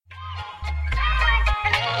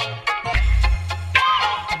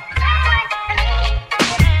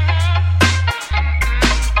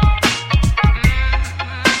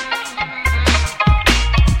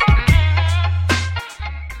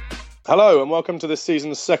Hello and welcome to this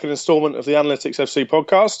season's second instalment of the Analytics FC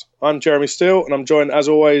podcast. I'm Jeremy Steele and I'm joined as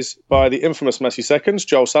always by the infamous Messi Seconds,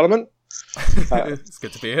 Joel Salomon. It's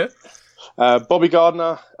good to be here. Bobby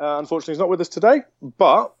Gardner, unfortunately, is not with us today,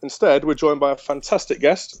 but instead we're joined by a fantastic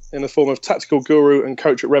guest in the form of tactical guru and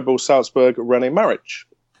coach at Red Bull Salzburg, René Maric.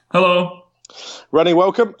 Hello. René,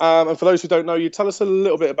 welcome. And for those who don't know you, tell us a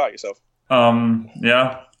little bit about yourself.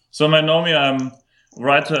 So my name, I'm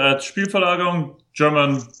writer at Spielverlagerung,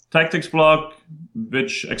 German tactics blog,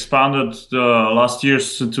 which expanded the last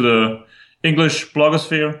years into the English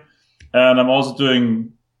blogosphere. And I'm also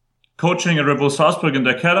doing coaching at Red Bull Salzburg in the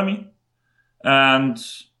academy and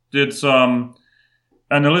did some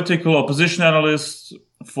analytical or position analyst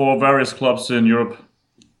for various clubs in Europe.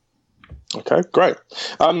 Okay, great.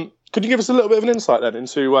 Could you give us a little bit of an insight then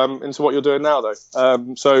into what you're doing now, though?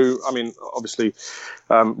 Obviously,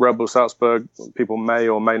 Red Bull Salzburg, people may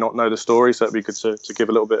or may not know the story, so it'd be good to give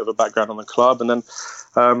a little bit of a background on the club, and then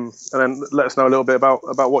let us know a little bit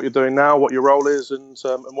about what you're doing now, what your role is, and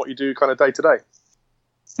what you do kind of day to day.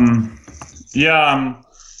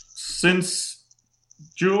 Since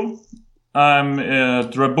June, I'm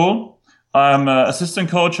at Red Bull. I'm assistant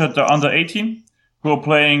coach at the under-18, who are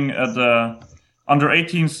playing at the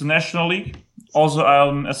under-18s National League. Also,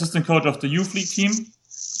 I'm assistant coach of the youth league team,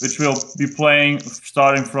 which will be playing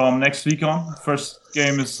starting from next week on. First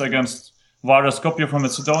game is against Vardar Skopje from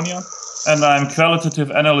Macedonia. And I'm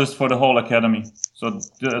qualitative analyst for the whole academy. So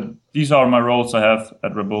these are my roles I have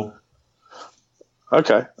at Red Bull.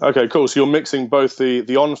 Okay, cool. So you're mixing both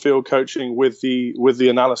the on-field coaching with the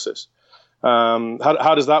analysis.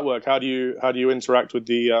 How does that work? How do you interact with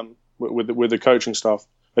the coaching staff?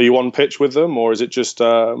 Are you on pitch with them, or is it just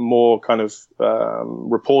more kind of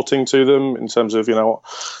reporting to them in terms of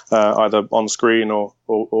either on screen or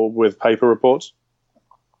with paper reports?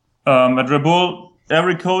 At Red Bull,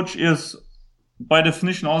 every coach is by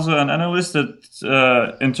definition also an analyst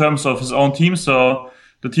in terms of his own team. So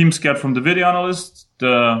the teams get from the video analyst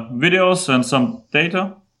the videos and some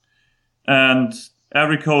data, and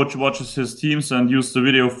every coach watches his teams and uses the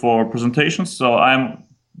video for presentations. So I'm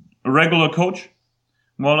a regular coach.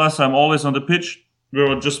 More or less, I'm always on the pitch. We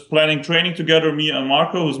were just planning training together, me and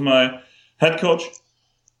Marco, who's my head coach.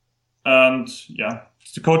 And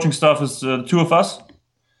the coaching staff is the two of us.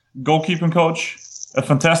 Goalkeeping coach, a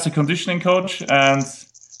fantastic conditioning coach, and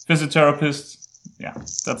physiotherapist. Yeah,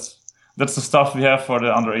 that's the stuff we have for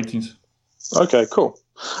the under-18s. Okay, cool.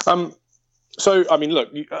 So, I mean,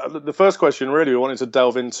 look, the first question really we wanted to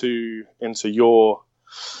delve into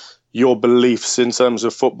your beliefs in terms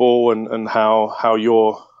of football and how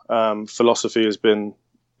your philosophy has been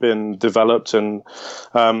developed, and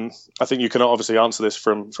I think you can obviously answer this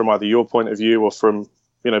from either your point of view or from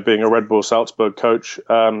being a Red Bull Salzburg coach.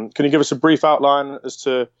 Can you give us a brief outline as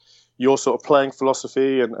to your sort of playing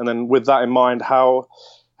philosophy, and then with that in mind, how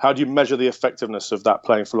do you measure the effectiveness of that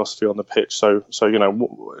playing philosophy on the pitch? So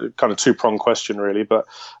kind of two-pronged question really, but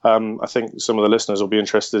I think some of the listeners will be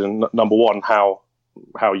interested in number one, how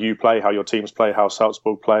you play, how your teams play, how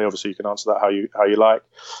Salzburg play. Obviously, you can answer that how you like,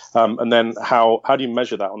 and then how do you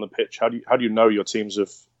measure that on the pitch? How do you know your teams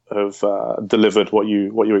have delivered what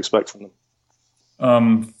you expect from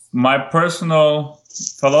them? My personal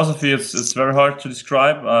philosophy it's very hard to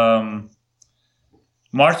describe.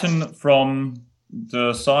 Martin from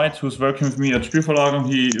the site who's working with me at Spielverlagerung,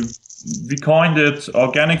 we coined it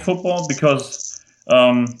organic football because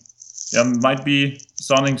might be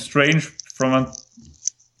sounding strange from a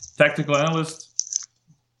tactical analyst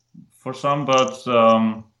for some, but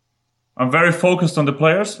I'm very focused on the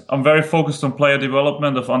players. I'm very focused on player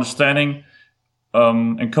development, of understanding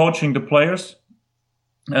and coaching the players,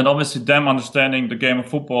 and obviously them understanding the game of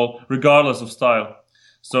football regardless of style.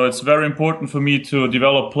 So it's very important for me to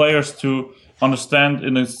develop players to understand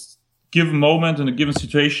in a given moment, in a given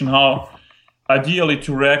situation, how ideally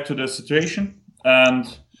to react to the situation. And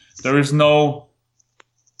there is no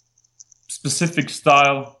specific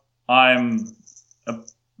style I'm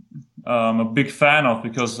a big fan of,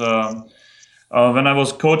 because when I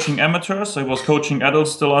was coaching amateurs, I was coaching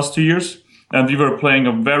adults the last 2 years, and we were playing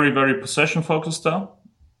a very, very possession-focused style.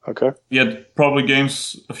 Okay. We had probably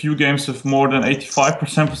a few games with more than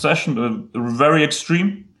 85% possession, very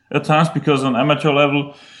extreme at times, because on amateur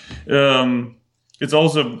level, it's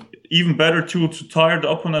also even better to tire the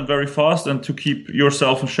opponent very fast and to keep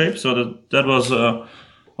yourself in shape. So that was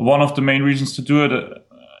one of the main reasons to do it,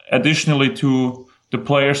 additionally to the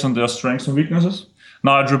players and their strengths and weaknesses.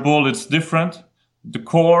 Now at Red Bull, it's different. The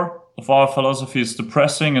core of our philosophy is the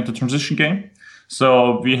pressing and the transition game.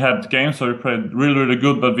 So we had games where we played really, really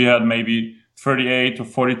good, but we had maybe 38 or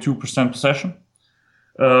 42% possession.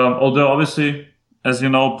 Although obviously, as you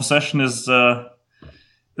know, possession is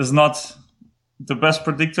not the best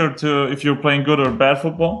predictor to if you're playing good or bad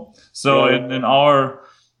football. So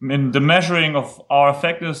in the measuring of our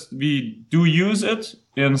effectiveness, we do use it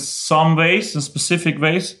in some ways, in specific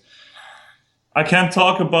ways. I can't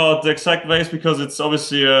talk about the exact ways because it's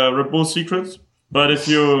obviously a Red Bull secret. But if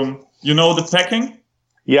you know the packing.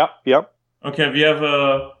 Yep. Okay, we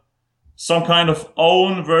have some kind of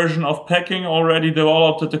own version of packing already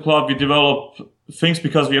developed at the club. We develop things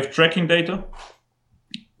because we have tracking data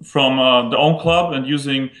from the own club and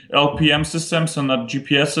using LPM systems and not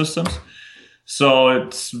GPS systems. So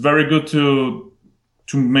it's very good to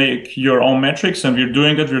make your own metrics, and we're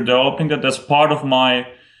doing that. We're developing that. That's part of my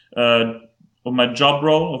job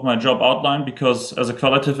role, of my job outline, because as a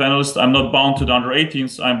qualitative analyst, I'm not bound to the under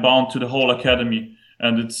 18s. I'm bound to the whole academy.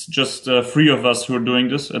 And it's just 3 of us who are doing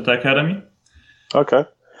this at the academy. Okay.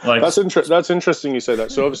 That's interesting you say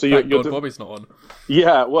that. So obviously Bobby's not on.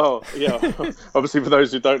 Yeah, well, yeah. Obviously, for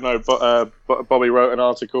those who don't know, Bobby wrote an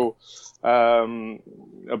article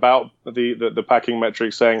about the packing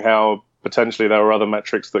metrics, saying how potentially there were other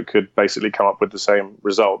metrics that could basically come up with the same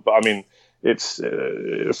result. But I mean, it's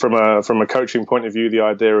from a coaching point of view, the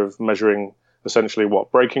idea of measuring essentially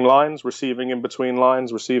breaking lines, receiving in between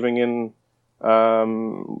lines, receiving in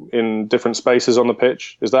different spaces on the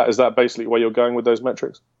pitch. Is that basically where you're going with those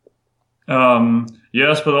metrics?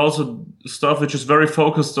 Yes, but also stuff which is very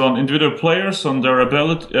focused on individual players, on their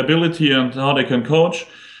ability and how they can coach.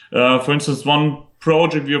 For instance, one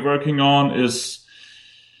project we are working on is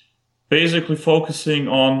basically focusing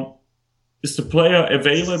on, is the player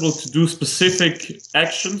available to do specific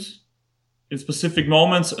actions in specific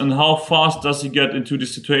moments, and how fast does he get into the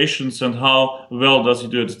situations and how well does he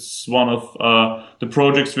do it? It's one of the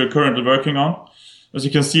projects we're currently working on. As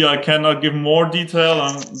you can see, I cannot give more detail,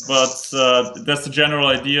 but that's the general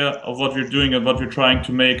idea of what we're doing and what we're trying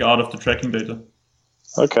to make out of the tracking data.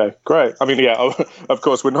 Okay, great. I mean, yeah, of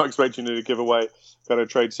course, we're not expecting you to give away kind of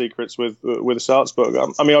trade secrets with Salzburg.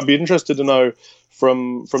 I mean, I'd be interested to know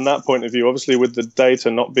from that point of view, obviously with the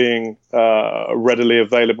data not being readily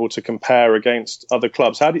available to compare against other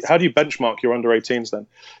clubs, how do you benchmark your under 18s then?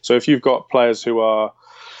 So if you've got players who are,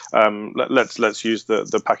 let's use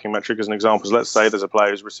the packing metric as an example. So let's say there's a player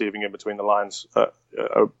who's receiving in between the lines,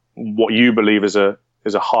 what you believe is a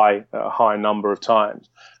high number of times.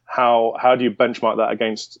 How do you benchmark that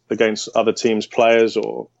against other teams' players,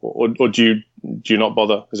 or do you not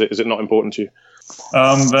bother? Is it not important to you?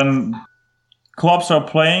 When clubs are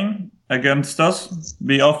playing against us,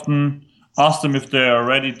 we often ask them if they are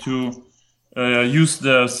ready to use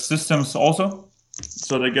the systems also.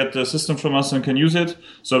 So they get the system from us and can use it.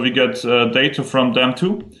 So we get data from them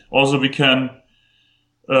too. Also, we can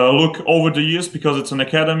look over the years, because it's an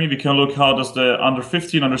academy. We can look how does the under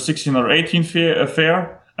 15, under 16, or 18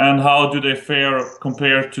 fare. And how do they fare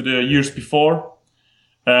compared to the years before?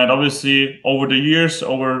 And obviously, over the years,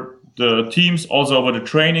 over the teams, also over the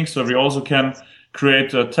training. So we also can create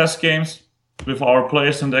test games with our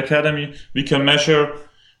players in the academy. We can measure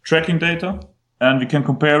tracking data, and we can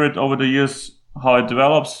compare it over the years, how it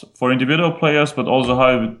develops for individual players, but also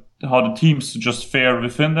how the teams just fare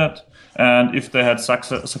within that, and if they had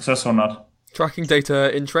success or not. Tracking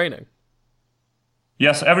data in training?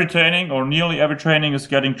 Yes, every training, or nearly every training, is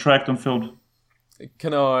getting tracked on field.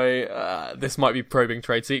 Can I, this might be probing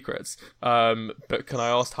trade secrets, but can I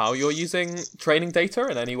ask how you're using training data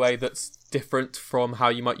in any way that's different from how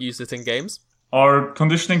you might use it in games? Our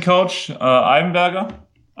conditioning coach, Eibenberger,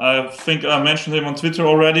 I think I mentioned him on Twitter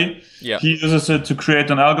already. Yeah. He uses it to create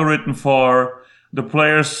an algorithm for the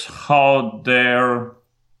players, how they're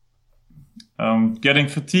getting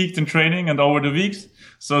fatigued in training and over the weeks.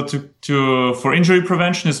 So for injury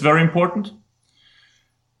prevention is very important.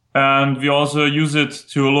 And we also use it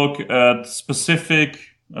to look at specific,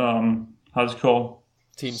 how's it called?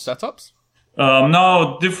 Team setups?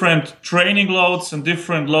 No, different training loads and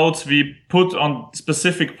different loads we put on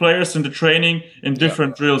specific players in the training in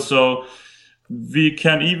different drills. So we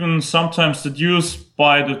can even sometimes deduce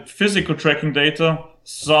by the physical tracking data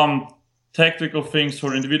some tactical things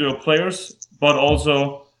for individual players, but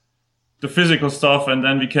also the physical stuff, and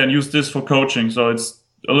then we can use this for coaching. So it's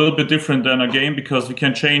a little bit different than a game, because we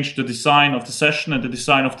can change the design of the session and the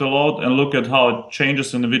design of the load and look at how it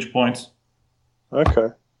changes in the which points. Okay.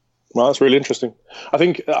 Well, that's really interesting. I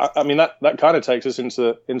think, I mean, that kind of takes us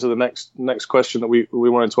into the next question that we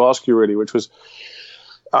wanted to ask you, really, which was,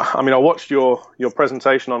 I mean, I watched your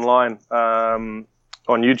presentation online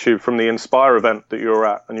YouTube from the Inspire event that you were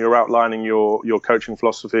at, and you're outlining your coaching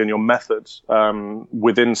philosophy and your methods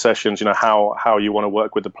within sessions. How you want to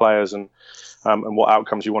work with the players and what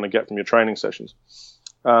outcomes you want to get from your training sessions.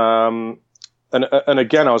 And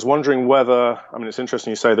again, I was wondering whether, it's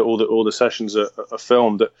interesting you say that all the sessions are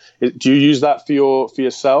filmed. Do you use that for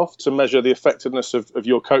yourself to measure the effectiveness of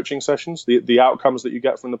your coaching sessions, the outcomes that you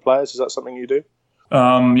get from the players? Is that something you do?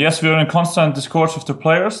 Yes, we're in constant discourse with the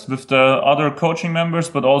players, with the other coaching members,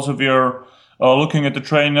 but also we're looking at the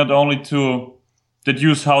training not only to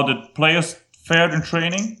deduce how the players fared in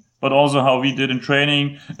training, but also how we did in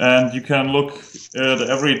training. And you can look at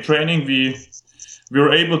every training we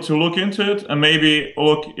were able to look into it and maybe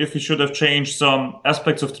look if we should have changed some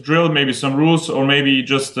aspects of the drill, maybe some rules, or maybe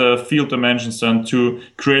just field dimensions, and to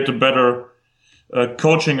create a better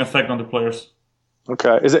coaching effect on the players.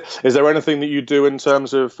 Okay. Is there anything that you do in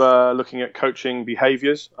terms of looking at coaching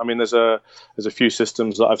behaviors? There's a few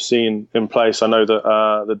systems that I've seen in place. I know that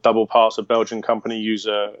the Double Pass, a Belgian company, use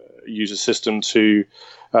a system to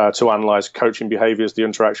analyze coaching behaviors, the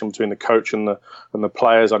interaction between the coach and the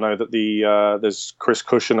players. I know that there's Chris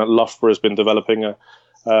Cushion at Loughborough has been developing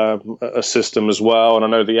a system as well, and I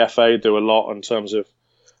know the FA do a lot in terms of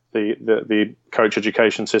the coach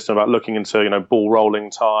education system about looking into ball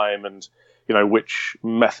rolling time and which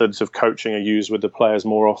methods of coaching are used with the players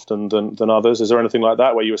more often than others. Is there anything like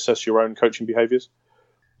that where you assess your own coaching behaviors?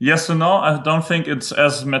 Yes and no. I don't think it's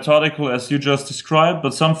as methodical as you just described,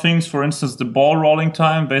 but some things, for instance, the ball rolling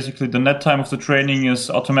time, basically the net time of the training, is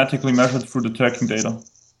automatically measured through the tracking data.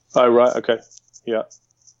 Oh, right. Okay. Yeah.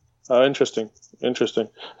 Interesting.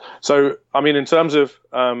 So, in terms of,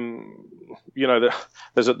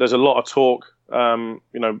 there's a lot of talk,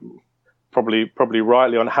 probably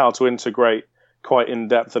rightly, on how to integrate quite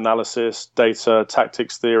in-depth analysis, data,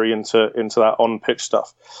 tactics theory into that on-pitch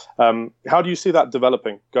stuff. How do you see that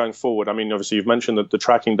developing going forward? Obviously you've mentioned the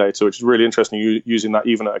tracking data, which is really interesting. You using that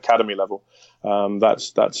even at academy level.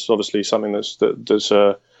 That's obviously something that's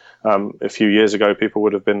a few years ago people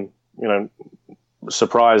would have been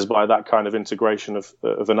surprised by that kind of integration of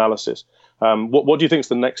analysis. What do you think is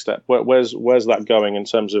the next step? Where's that going in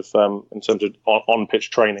terms of on-pitch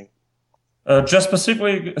training? Just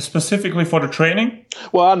specifically for the training?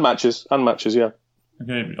 Well, and matches, yeah.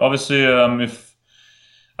 Okay, obviously, if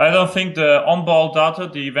I don't think the on-ball data,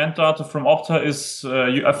 the event data from Opta is,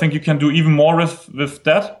 I think you can do even more with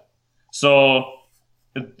that. So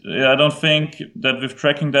I don't think that with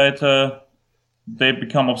tracking data they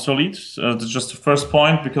become obsolete. That's just the first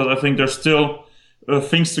point, because I think there's still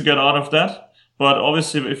things to get out of that. But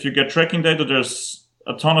obviously, if you get tracking data, there's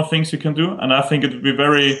a ton of things you can do, and I think it would be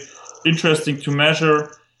very interesting to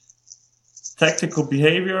measure tactical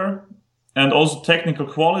behavior and also technical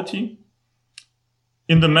quality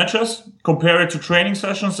in the matches, compare it to training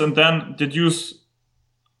sessions, and then deduce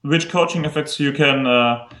which coaching effects you can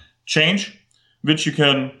change, which you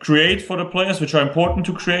can create for the players, which are important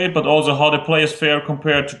to create, but also how the players fare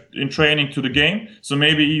compared to, in training, to the game. So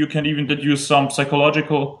maybe you can even deduce some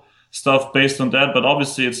psychological stuff based on that. But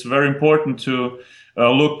obviously it's very important to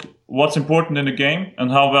look what's important in the game and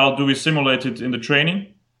how well do we simulate it in the training,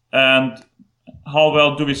 and how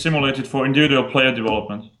well do we simulate it for individual player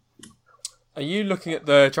development. Are you looking at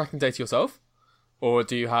the tracking data yourself, or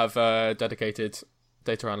do you have a dedicated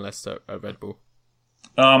data analyst at Red Bull?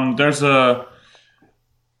 There's a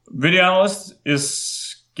video analyst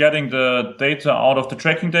is getting the data out of the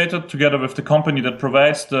tracking data together with the company that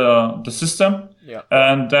provides the system. Yeah.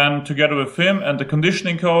 And then together with him and the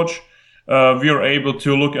conditioning coach, we are able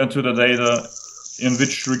to look into the data in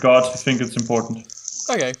which regards we think it's important.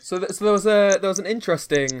 Okay, so there was an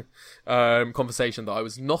interesting conversation that I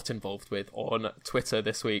was not involved with on Twitter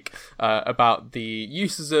this week about the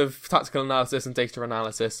uses of tactical analysis and data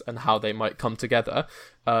analysis and how they might come together.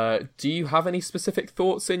 Do you have any specific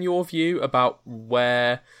thoughts in your view about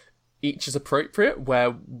where each is appropriate,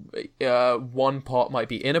 where one part might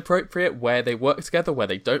be inappropriate, where they work together, where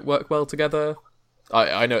they don't work well together?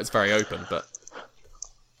 I know it's very open, but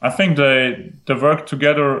I think they work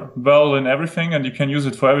together well in everything, and you can use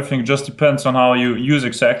it for everything. It just depends on how you use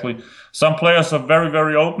exactly. Some players are very,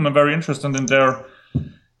 very open and very interested in their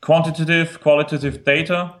qualitative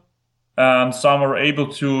data, and some are able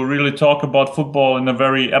to really talk about football in a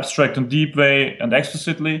very abstract and deep way and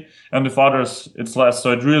explicitly, and with others it's less.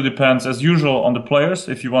 So it really depends, as usual, on the players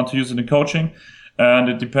if you want to use it in coaching, and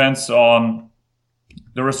it depends on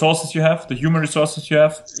the resources you have, the human resources you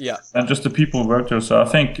have, and just the people who work there. So I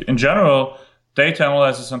think in general, data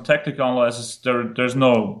analysis and tactical analysis, there's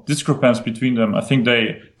no discrepancy between them. I think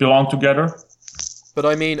they belong together. But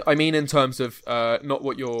I mean in terms of not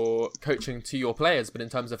what you're coaching to your players, but in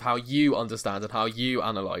terms of how you understand and how you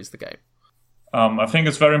analyze the game. I think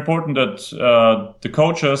it's very important that the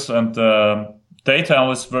coaches and the data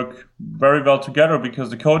analysts work very well together, because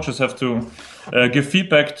the coaches have to give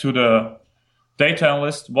feedback to the data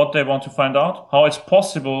analyst what they want to find out, how it's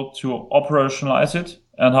possible to operationalize it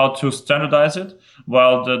and how to standardize it,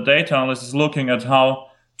 while the data analyst is looking at how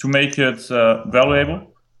to make it valuable,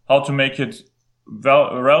 how to make it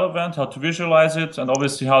relevant, how to visualize it, and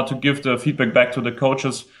obviously how to give the feedback back to the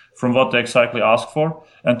coaches from what they exactly ask for,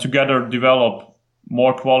 and together develop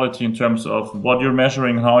more quality in terms of what you're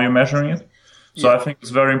measuring and how you're measuring it. So I think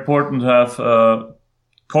it's very important to have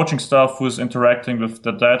coaching staff who's interacting with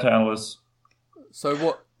the data analysts.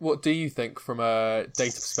 So what do you think from a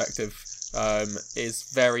data perspective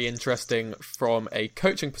is very interesting from a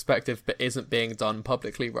coaching perspective but isn't being done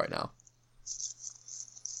publicly right now?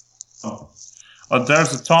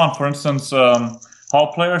 There's a ton. For instance,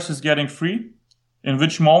 how players is getting free, in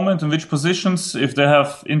which moment, in which positions, if they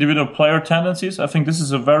have individual player tendencies. I think this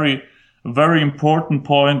is a very, very important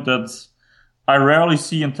point that I rarely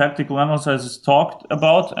see in tactical analysis talked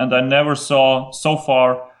about, and I never saw so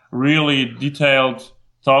far really detailed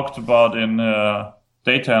talked about in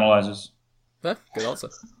data analysis. Yeah, good answer.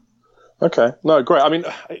 Okay, no, great. I mean,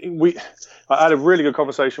 I had a really good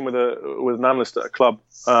conversation with an analyst at a club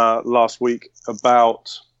last week about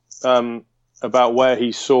where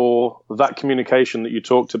he saw that communication that you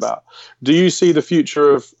talked about. Do you see the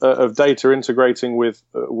future of data integrating with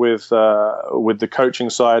the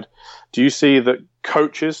coaching side? Do you see that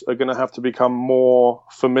coaches are going to have to become more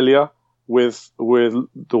familiar with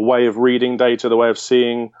the way of reading data, the way of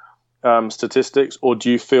seeing statistics, or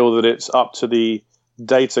do you feel that it's up to the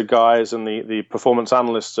data guys and the performance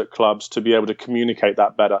analysts at clubs to be able to communicate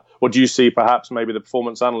that better? Or do you see perhaps maybe the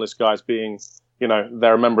performance analyst guys being,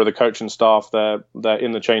 they're a member of the coaching staff, they're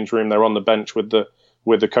in the change room, they're on the bench with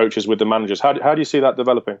the coaches, with the managers? How do you see that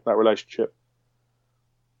developing, that relationship?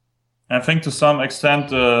 I think to some extent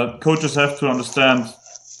coaches have to understand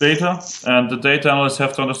data and the data analysts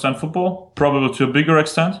have to understand football, probably to a bigger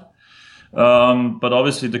extent. But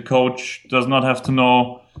obviously the coach does not have to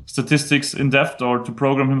know statistics in depth or to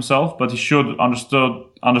program himself, but he should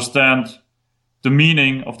understand the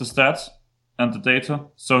meaning of the stats and the data,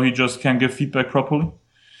 so he just can give feedback properly.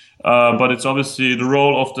 But it's obviously the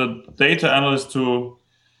role of the data analyst to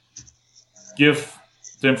give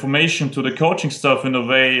the information to the coaching staff in a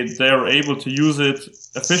way they're able to use it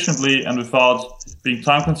efficiently and without being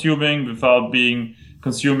time consuming, without being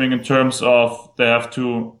consuming in terms of they have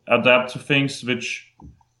to adapt to things which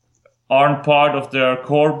aren't part of their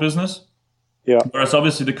core business. Yeah. Whereas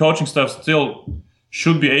obviously the coaching staff still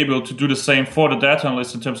should be able to do the same for the data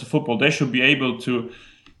analysts in terms of football. They should be able to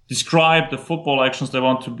describe the football actions they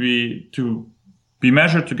want to be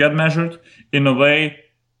measured, to get measured in a way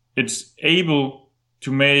it's able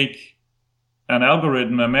to make an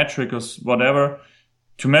algorithm, a metric or whatever,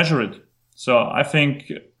 to measure it. So I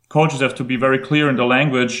think coaches have to be very clear in the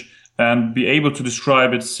language and be able to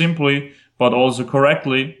describe it simply, but also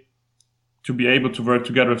correctly, to be able to work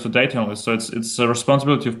together with the data analyst. So it's a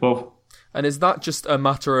responsibility of both. And is that just a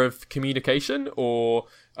matter of communication, or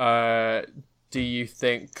do you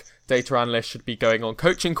think data analysts should be going on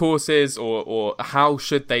coaching courses, or how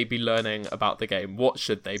should they be learning about the game? What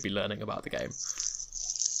should they be learning about the game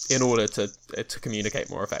in order to communicate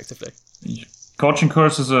more effectively? Coaching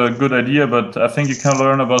course is a good idea, but I think you can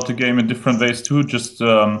learn about the game in different ways too, just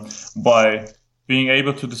by being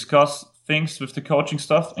able to discuss things with the coaching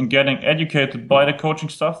staff and getting educated by the coaching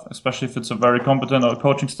staff, especially if it's a very competent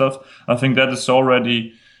coaching staff. I think that is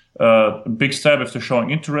already a big step if they're showing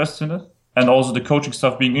interest in it. And also the coaching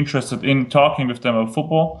staff being interested in talking with them about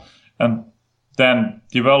football, and then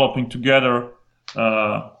developing together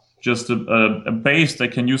just a base they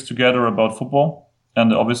can use together about football,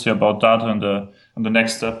 and obviously about data and the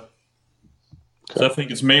next step. Okay. So I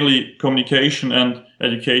think it's mainly communication and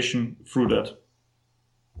education through that.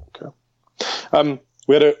 Okay.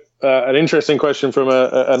 We had an interesting question from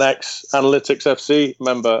an ex-Analytics FC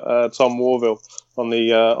member, Tom Warville,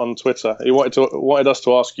 on Twitter. He wanted us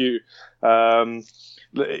to ask you,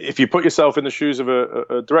 if you put yourself in the shoes of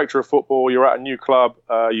a director of football, you're at a new club,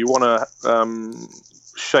 you want to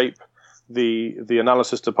shape the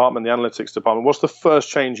analysis department, the analytics department, what's the first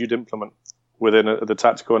change you'd implement within the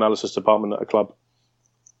tactical analysis department at a club?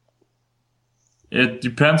 It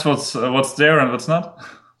depends what's there and what's not.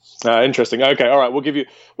 Interesting. Okay, all right. We'll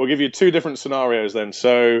give you two different scenarios then.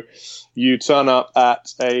 So you turn up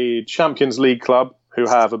at a Champions League club who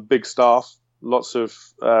have a big staff, lots of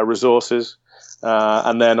resources,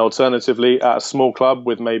 and then alternatively at a small club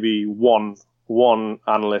with maybe one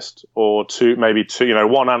analyst or two,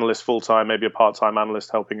 one analyst full time, maybe a part-time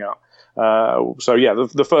analyst helping out. So yeah,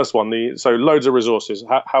 the first one, so loads of resources.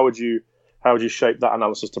 How would you shape that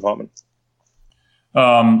analysis department?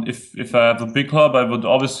 If I have a big club, I would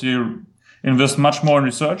obviously invest much more in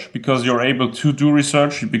research, because you're able to do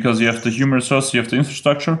research because you have the human resource, you have the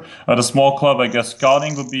infrastructure. At a small club, I guess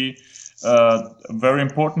scouting would be a very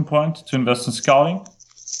important point, to invest in scouting.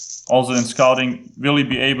 Also in scouting, really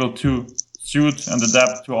be able to suit and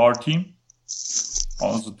adapt to our team.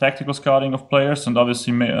 Also tactical scouting of players, and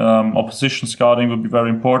obviously opposition scouting would be very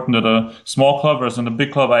important at a small club, whereas in a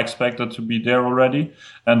big club I expect that to be there already.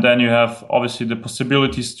 And then you have obviously the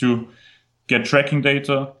possibilities to get tracking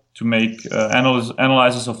data, to make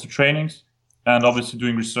analysis of the trainings, and obviously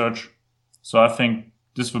doing research. So I think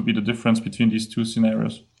this would be the difference between these two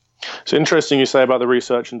scenarios. It's interesting you say about the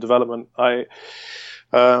research and development. I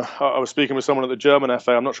was speaking with someone at the German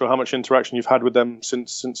FA. I'm not sure how much interaction you've had with them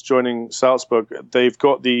since joining Salzburg. They've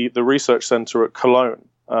got the research center at Cologne.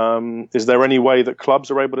 Is there any way that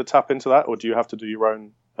clubs are able to tap into that, or do you have to do your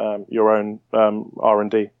own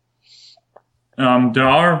R&D? There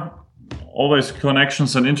are always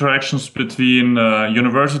connections and interactions between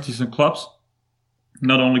universities and clubs,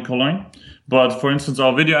 not only Cologne. But for instance,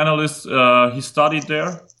 our video analyst, he studied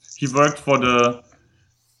there. He worked for the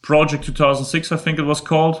Project 2006, I think it was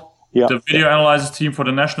called. Yeah. The video analysis team for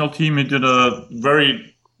the national team. He did a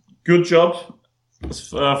very good job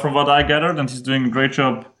from what I gathered, and he's doing a great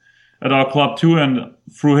job at our club too. And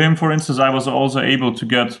through him, for instance, I was also able to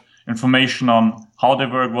get information on how they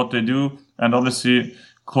work, what they do. And obviously,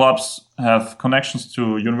 clubs have connections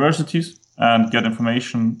to universities and get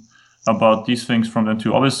information about these things from them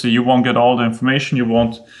too. Obviously, you won't get all the information, you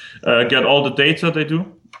won't get all the data they do,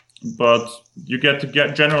 but you get to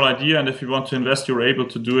get general idea, and if you want to invest, you're able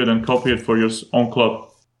to do it and copy it for your own club.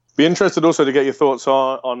 Be interested also to get your thoughts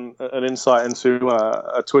on an insight into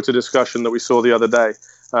a Twitter discussion that we saw the other day.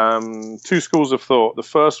 Two schools of thought. The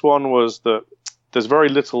first one was that there's very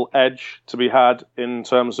little edge to be had in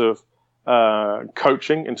terms of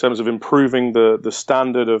coaching, in terms of improving the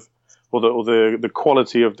standard of or the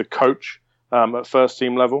quality of the coach at first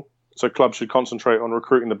team level. So clubs should concentrate on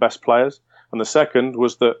recruiting the best players. And the second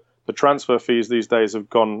was that the transfer fees these days have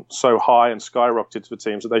gone so high and skyrocketed for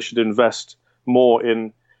teams that they should invest more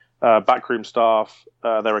in backroom staff,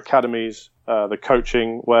 their academies, the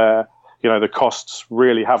coaching, where the costs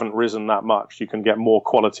really haven't risen that much. You can get more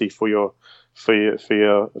quality for your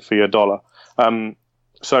dollar.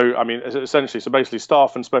 So I mean, essentially, basically,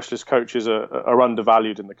 staff and specialist coaches are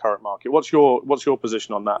undervalued in the current market. What's your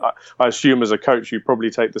position on that? I assume as a coach, you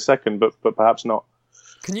probably take the second, but perhaps not.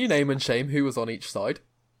 Can you name and shame who was on each side?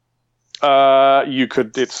 You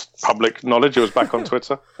could. It's public knowledge. It was back on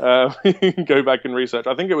Twitter. You can go back and research.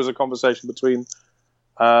 I think it was a conversation between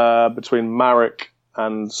Marek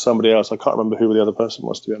and somebody else. I can't remember who the other person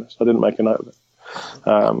was, to be honest. I didn't make a note of it.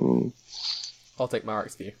 I'll take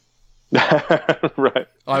Marek's view. Right.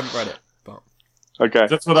 I haven't read it, but okay.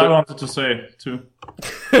 That's what I wanted to say too.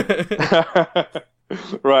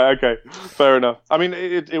 Right. Okay. Fair enough. I mean,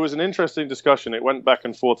 it was an interesting discussion. It went back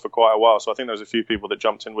and forth for quite a while. So I think there was a few people that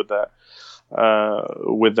jumped in with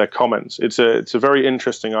their comments. It's a very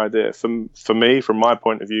interesting idea. For me, from my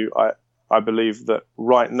point of view, I believe that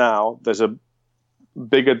right now there's a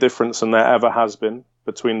bigger difference than there ever has been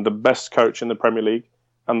between the best coach in the Premier League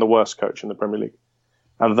and the worst coach in the Premier League,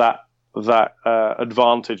 and that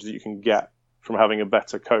advantage that you can get from having a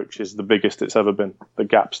better coach is the biggest it's ever been. The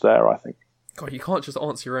gap's there, I think. God, you can't just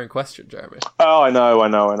answer your own question, Jeremy. Oh, I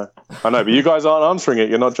know. But you guys aren't answering it.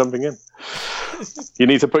 You're not jumping in. You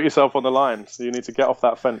need to put yourself on the line. So you need to get off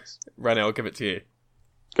that fence. René, I'll give it to you.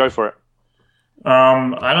 Go for it.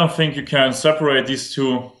 I don't think you can separate these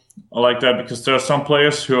two like that, because there are some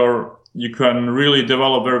players you can really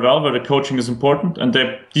develop very well, where the coaching is important, and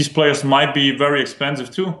these players might be very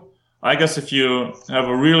expensive too. I guess if you have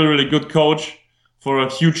a really, really good coach for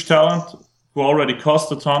a huge talent who already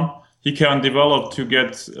cost a ton, he can develop to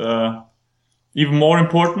get even more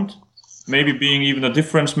important, maybe being even a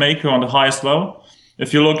difference maker on the highest level.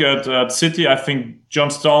 If you look at City, I think John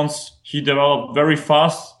Stones, he developed very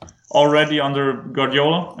fast already under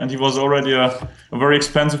Guardiola, and he was already a very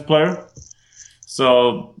expensive player.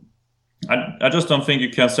 So I just don't think you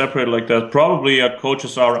can separate like that. Probably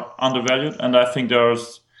coaches are undervalued, and I think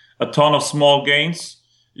there's a ton of small gains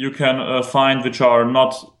you can find, which are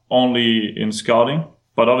not only in scouting,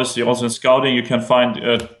 but obviously also in scouting you can find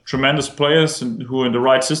tremendous players who in the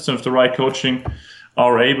right system, with the right coaching,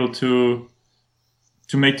 are able to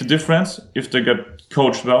make the difference if they get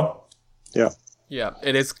coached well. Yeah. Yeah,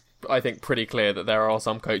 it is, I think, pretty clear that there are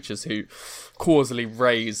some coaches who causally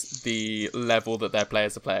raise the level that their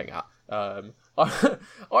players are playing at. I'm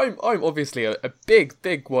obviously a big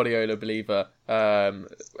Guardiola believer,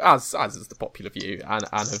 as is the popular view, and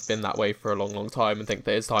have been that way for a long time, and think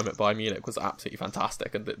that his time at Bayern Munich was absolutely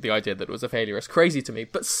fantastic, and the idea that it was a failure is crazy to me.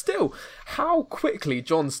 But still, how quickly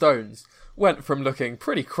John Stones went from looking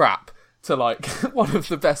pretty crap to like one of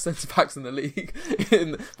the best centre backs in the league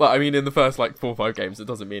in the first like 4 or 5 games. It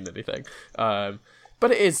doesn't mean anything,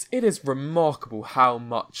 but it is remarkable how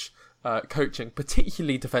much coaching,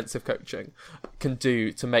 particularly defensive coaching, can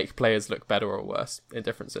do to make players look better or worse in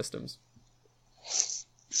different systems.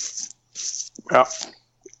 Yeah,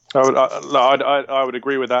 I would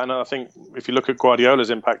agree with that, and I think if you look at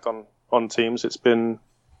Guardiola's impact on teams, it's been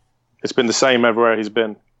the same everywhere he's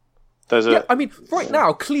been. Right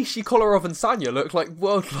now, Clichy, Kolarov, and Sanya look like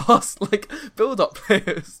world class build-up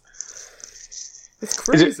players. It's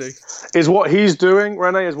crazy. Is what he's doing,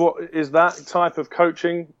 Rene? Is that type of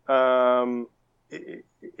coaching?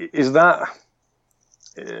 Is that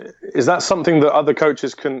something that other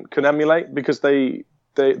coaches can emulate? Because they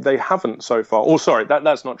haven't so far. Oh, sorry,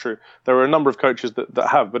 that's not true. There are a number of coaches that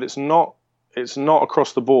have, but it's not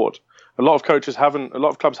across the board. A lot of clubs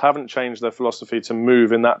haven't changed their philosophy to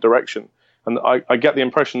move in that direction, and I get the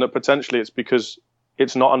impression that potentially it's because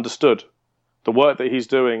it's not understood. The work that he's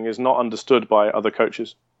doing is not understood by other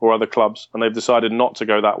coaches or other clubs, and they've decided not to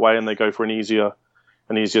go that way, and they go for an easier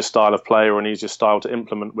style of play or an easier style to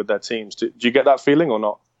implement with their teams. Do you get that feeling or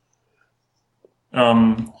not?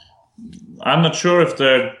 I'm not sure if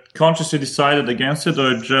they're consciously decided against it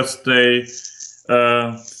or just they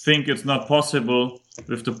think it's not possible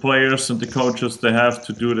with the players and the coaches they have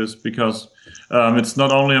to do this, because it's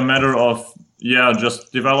not only a matter of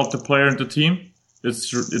just develop the player and the team.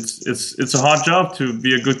 It's a hard job to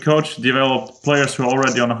be a good coach, to develop players who are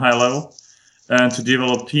already on a high level, and to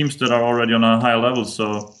develop teams that are already on a high level.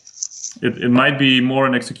 So it might be more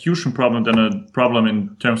an execution problem than a problem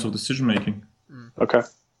in terms of decision making. Okay,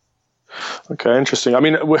 interesting.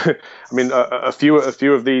 A few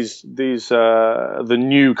of these the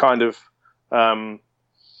new kind of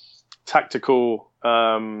tactical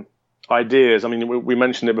ideas. I mean, we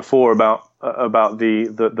mentioned it before about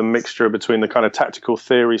the mixture between the kind of tactical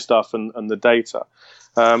theory stuff and the data.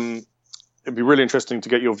 It'd be really interesting to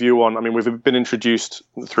get your view on. I mean, we've been introduced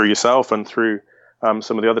through yourself and through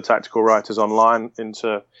some of the other tactical writers online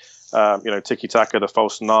into tiki-taka, the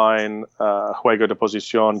false nine, juego de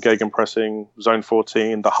posición, gegenpressing, zone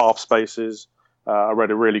 14, the half spaces. I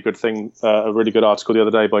read a really good article the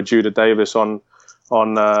other day by Judah Davis on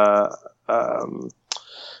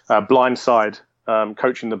blind side,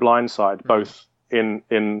 coaching the blind side, both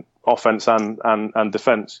in offense and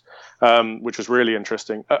defense, which was really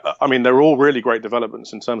interesting. They're all really great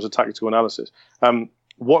developments in terms of tactical analysis.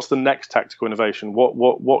 What's the next tactical innovation?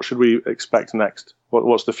 What should we expect next?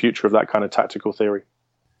 What's the future of that kind of tactical theory?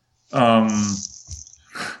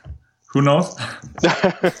 Who knows?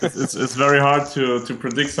 It's very hard to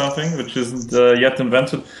predict something which isn't yet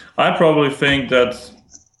invented. I probably think that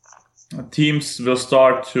teams will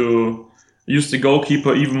start to use the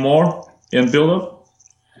goalkeeper even more in build-up.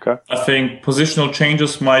 Okay. I think positional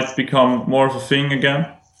changes might become more of a thing again.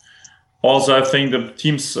 Also, I think the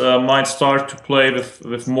teams might start to play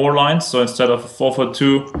with more lines. So instead of a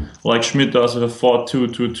 4-4-2, like Schmidt does with a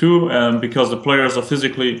 4-2-2-2, and because the players are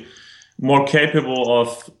physically more capable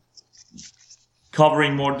of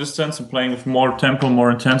covering more distance and playing with more tempo,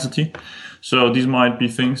 more intensity. So these might be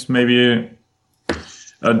things, maybe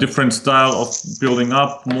a different style of building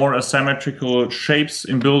up, more asymmetrical shapes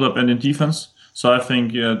in build-up and in defense. So I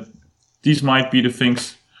think these might be the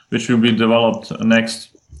things which will be developed next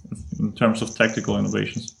in terms of tactical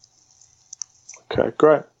innovations. Okay,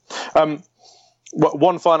 great.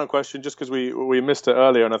 One final question, just because we missed it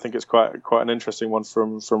earlier, and I think it's quite an interesting one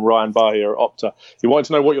from Ryan Barr here at Opta. He wanted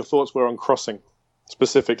to know what your thoughts were on crossing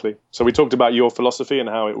specifically. So we talked about your philosophy and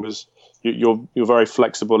how it was you're very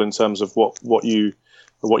flexible in terms of what you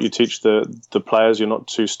teach the players. You're not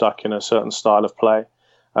too stuck in a certain style of play.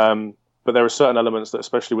 But there are certain elements that,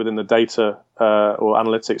 especially within the data or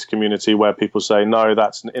analytics community, where people say, no,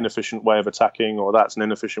 that's an inefficient way of attacking, or that's an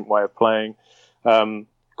inefficient way of playing.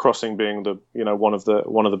 Crossing being one of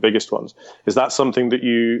the biggest ones. Is that something that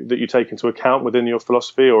you take into account within your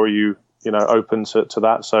philosophy, or are you open to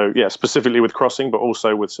that? So specifically with crossing, but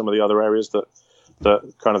also with some of the other areas that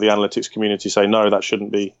kind of the analytics community say, no, that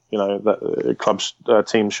shouldn't be. That clubs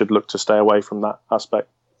teams should look to stay away from that aspect.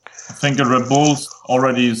 I think at Red Bulls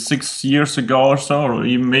already 6 years ago or so, or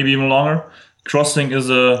maybe even longer, crossing is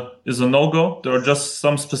a is a no-go. There are just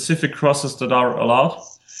some specific crosses that are allowed.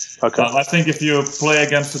 Okay. I think if you play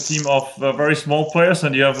against a team of very small players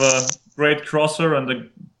and you have a great crosser and a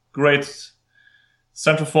great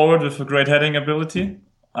center forward with a great heading ability,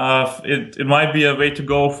 it might be a way to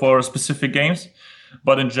go for specific games.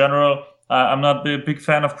 But in general, I'm not a big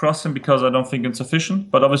fan of crossing because I don't think it's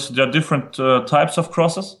efficient. But obviously, there are different types of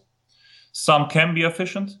crosses. Some can be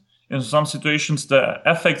efficient. In some situations, the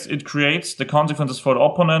effects it creates, the consequences for the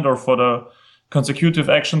opponent or for the consecutive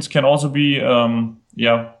actions can also be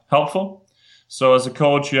helpful. So as a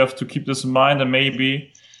coach, you have to keep this in mind and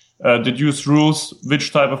maybe deduce rules,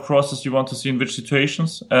 which type of crosses you want to see in which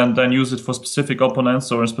situations, and then use it for specific opponents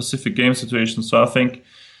or in specific game situations. So I think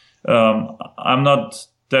I'm not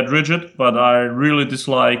that rigid, but I really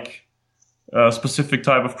dislike specific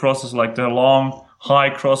type of crosses, like the long,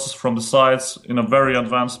 high crosses from the sides in a very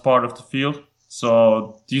advanced part of the field.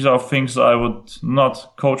 So these are things I would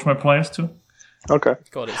not coach my players to. Okay.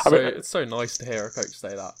 God, it's so nice to hear a coach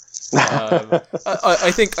say that.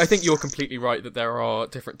 I think you're completely right that there are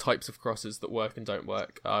different types of crosses that work and don't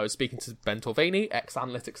work. I was speaking to Ben Torveni,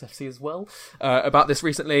 ex-Analytics FC as well, about this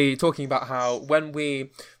recently, talking about how when we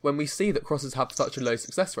see that crosses have such a low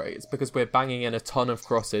success rate, it's because we're banging in a ton of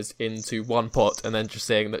crosses into one pot and then just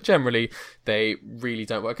seeing that generally they really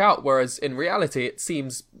don't work out. Whereas in reality, it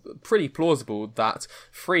seems pretty plausible that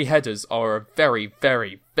free headers are a very,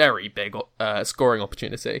 very, very big scoring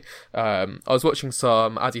opportunity. I was watching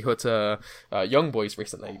some Adi Hutter Young Boys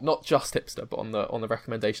recently, not just Hipster, but on the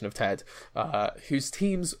recommendation of Ted, whose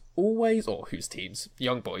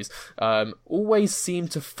Young Boys always seem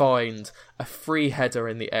to find a free header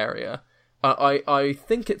in the area. I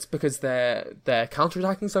think it's because they're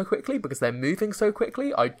counterattacking so quickly, because they're moving so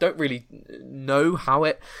quickly. I don't really know how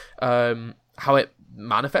it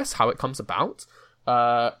manifests, how it comes about.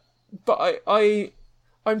 But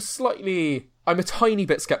I'm a tiny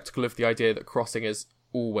bit skeptical of the idea that crossing is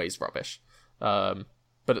always rubbish. But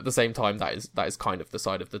at the same time, that is kind of the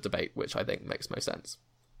side of the debate which I think makes most sense.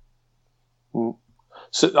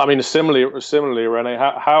 So, I mean, similarly, Rene,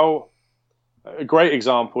 how a great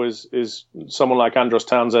example is someone like Andros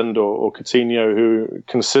Townsend or Coutinho, who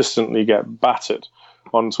consistently get battered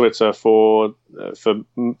on Twitter for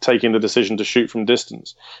taking the decision to shoot from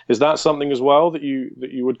distance. Is that something as well that you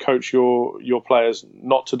would coach your players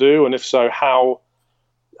not to do? And if so, how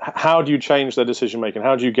do you change their decision making?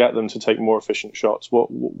 How do you get them to take more efficient shots?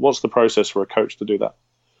 What's the process for a coach to do that?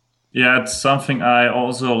 Yeah, it's something I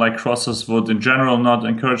also, like crossers, would in general not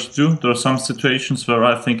encourage to do. There are some situations where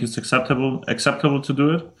I think it's acceptable to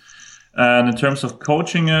do it. And in terms of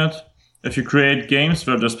coaching it, if you create games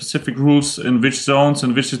where there are specific rules in which zones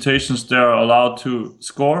and which situations they are allowed to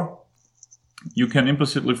score, you can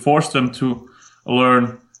implicitly force them to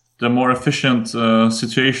learn the more efficient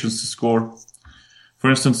situations to score. For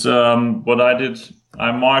instance, what I did,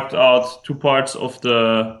 I marked out two parts of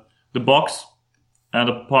the box and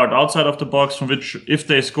a part outside of the box, from which, if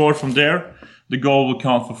they scored from there, the goal will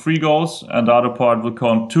count for 3 goals, and the other part will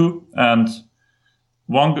count 2, and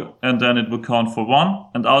then it will count for 1.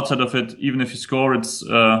 And outside of it, even if you score, it's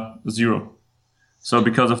 0. So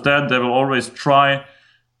because of that, they will always try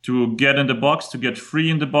to get in the box, to get free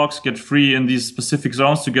in the box, get free in these specific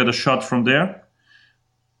zones to get a shot from there,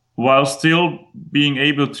 while still being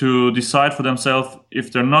able to decide for themselves,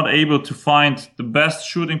 if they're not able to find the best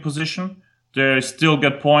shooting position, they still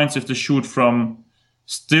get points if they shoot from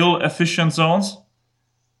still efficient zones,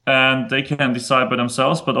 and they can decide by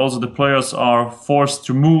themselves. But also the players are forced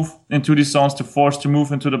to move into these zones, forced to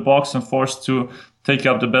move into the box, and forced to take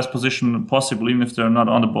up the best position possible, even if they're not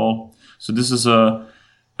on the ball. So this is a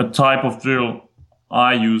type of drill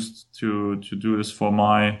I used to do this for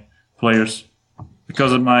my players.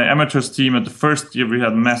 Because of my amateurs team, at the first year, we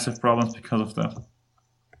had massive problems because of that.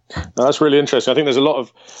 No, that's really interesting. I think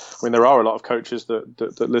there are a lot of coaches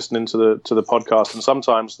that listen into the podcast, and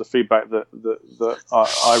sometimes the feedback that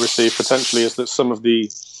I receive potentially is that some of the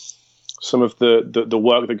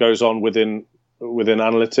work that goes on within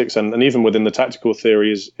analytics and even within the tactical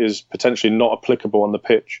theory is potentially not applicable on the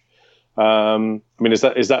pitch. I mean, is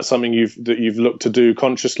that something you've looked to do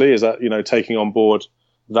consciously? Is that, taking on board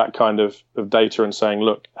that kind of data and saying,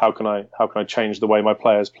 look, how can I change the way my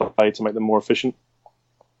players play to make them more efficient?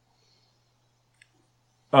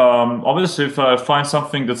 Obviously, if I find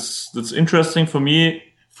something that's interesting for me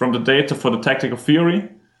from the data for the tactical theory,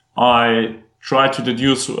 I try to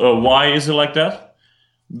deduce why is it like that,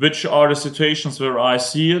 which are the situations where I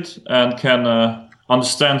see it and can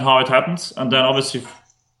understand how it happens, and then obviously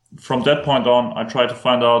from that point on, I try to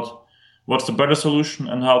find out what's the better solution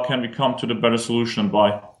and how can we come to the better solution and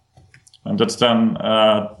why. And that's then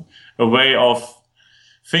a way of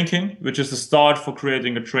thinking, which is the start for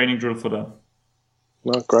creating a training drill for them.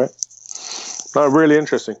 No, great. No, really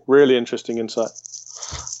interesting insight.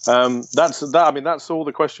 That's all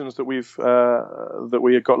the questions that we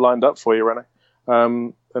got lined up for you, Rene.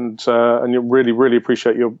 And you really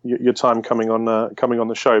appreciate your time coming on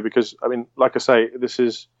the show, because I mean, like I say,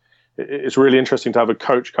 it's really interesting to have a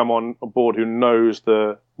coach come on board who knows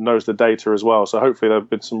the data as well. So hopefully there have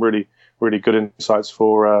been some really good insights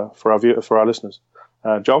for our listeners.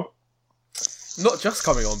 Joel? Not just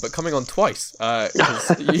coming on, but coming on twice.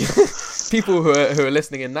 People who are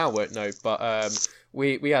listening in now won't know, but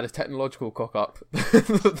we had a technological cock up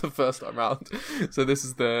the first time round, so this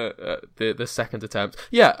is the second attempt.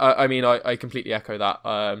 Yeah, I completely echo that.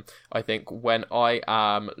 I think when I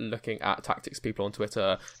am looking at tactics people on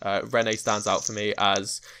Twitter, Rene stands out for me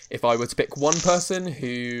as, if I were to pick one person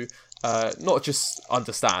who not just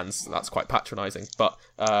understands, that's quite patronising, but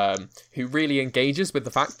who really engages with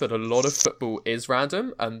the fact that a lot of football is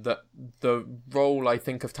random, and that the role, I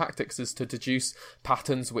think, of tactics is to deduce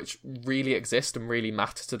patterns which really exist and really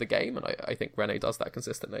matter to the game, and I think Rene does that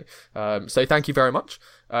consistently. So thank you very much.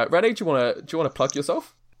 Rene, do you want to plug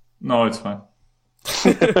yourself? No, it's fine.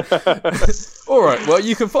 All right, well,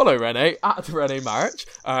 you can follow Rene at Rene Maric,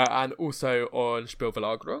 and also on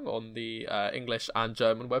Spielverlagerung on the English and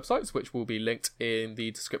German websites, which will be linked in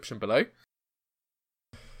the description below.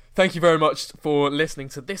 Thank you very much for listening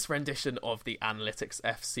to this rendition of the Analytics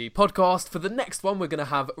FC podcast. For the next one, we're going to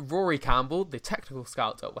have Rory Campbell, the technical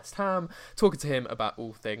scout at West Ham, talking to him about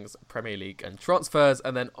all things Premier League and transfers.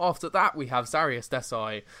 And then after that, we have Zarius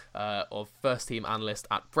Desai, of first team analyst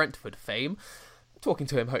at Brentford fame, talking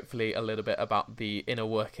to him hopefully a little bit about the inner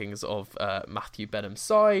workings of Matthew Benham's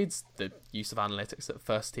sides, the use of analytics at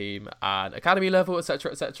first team and academy level,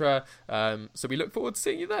 etc., etc. So we look forward to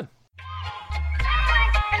seeing you then.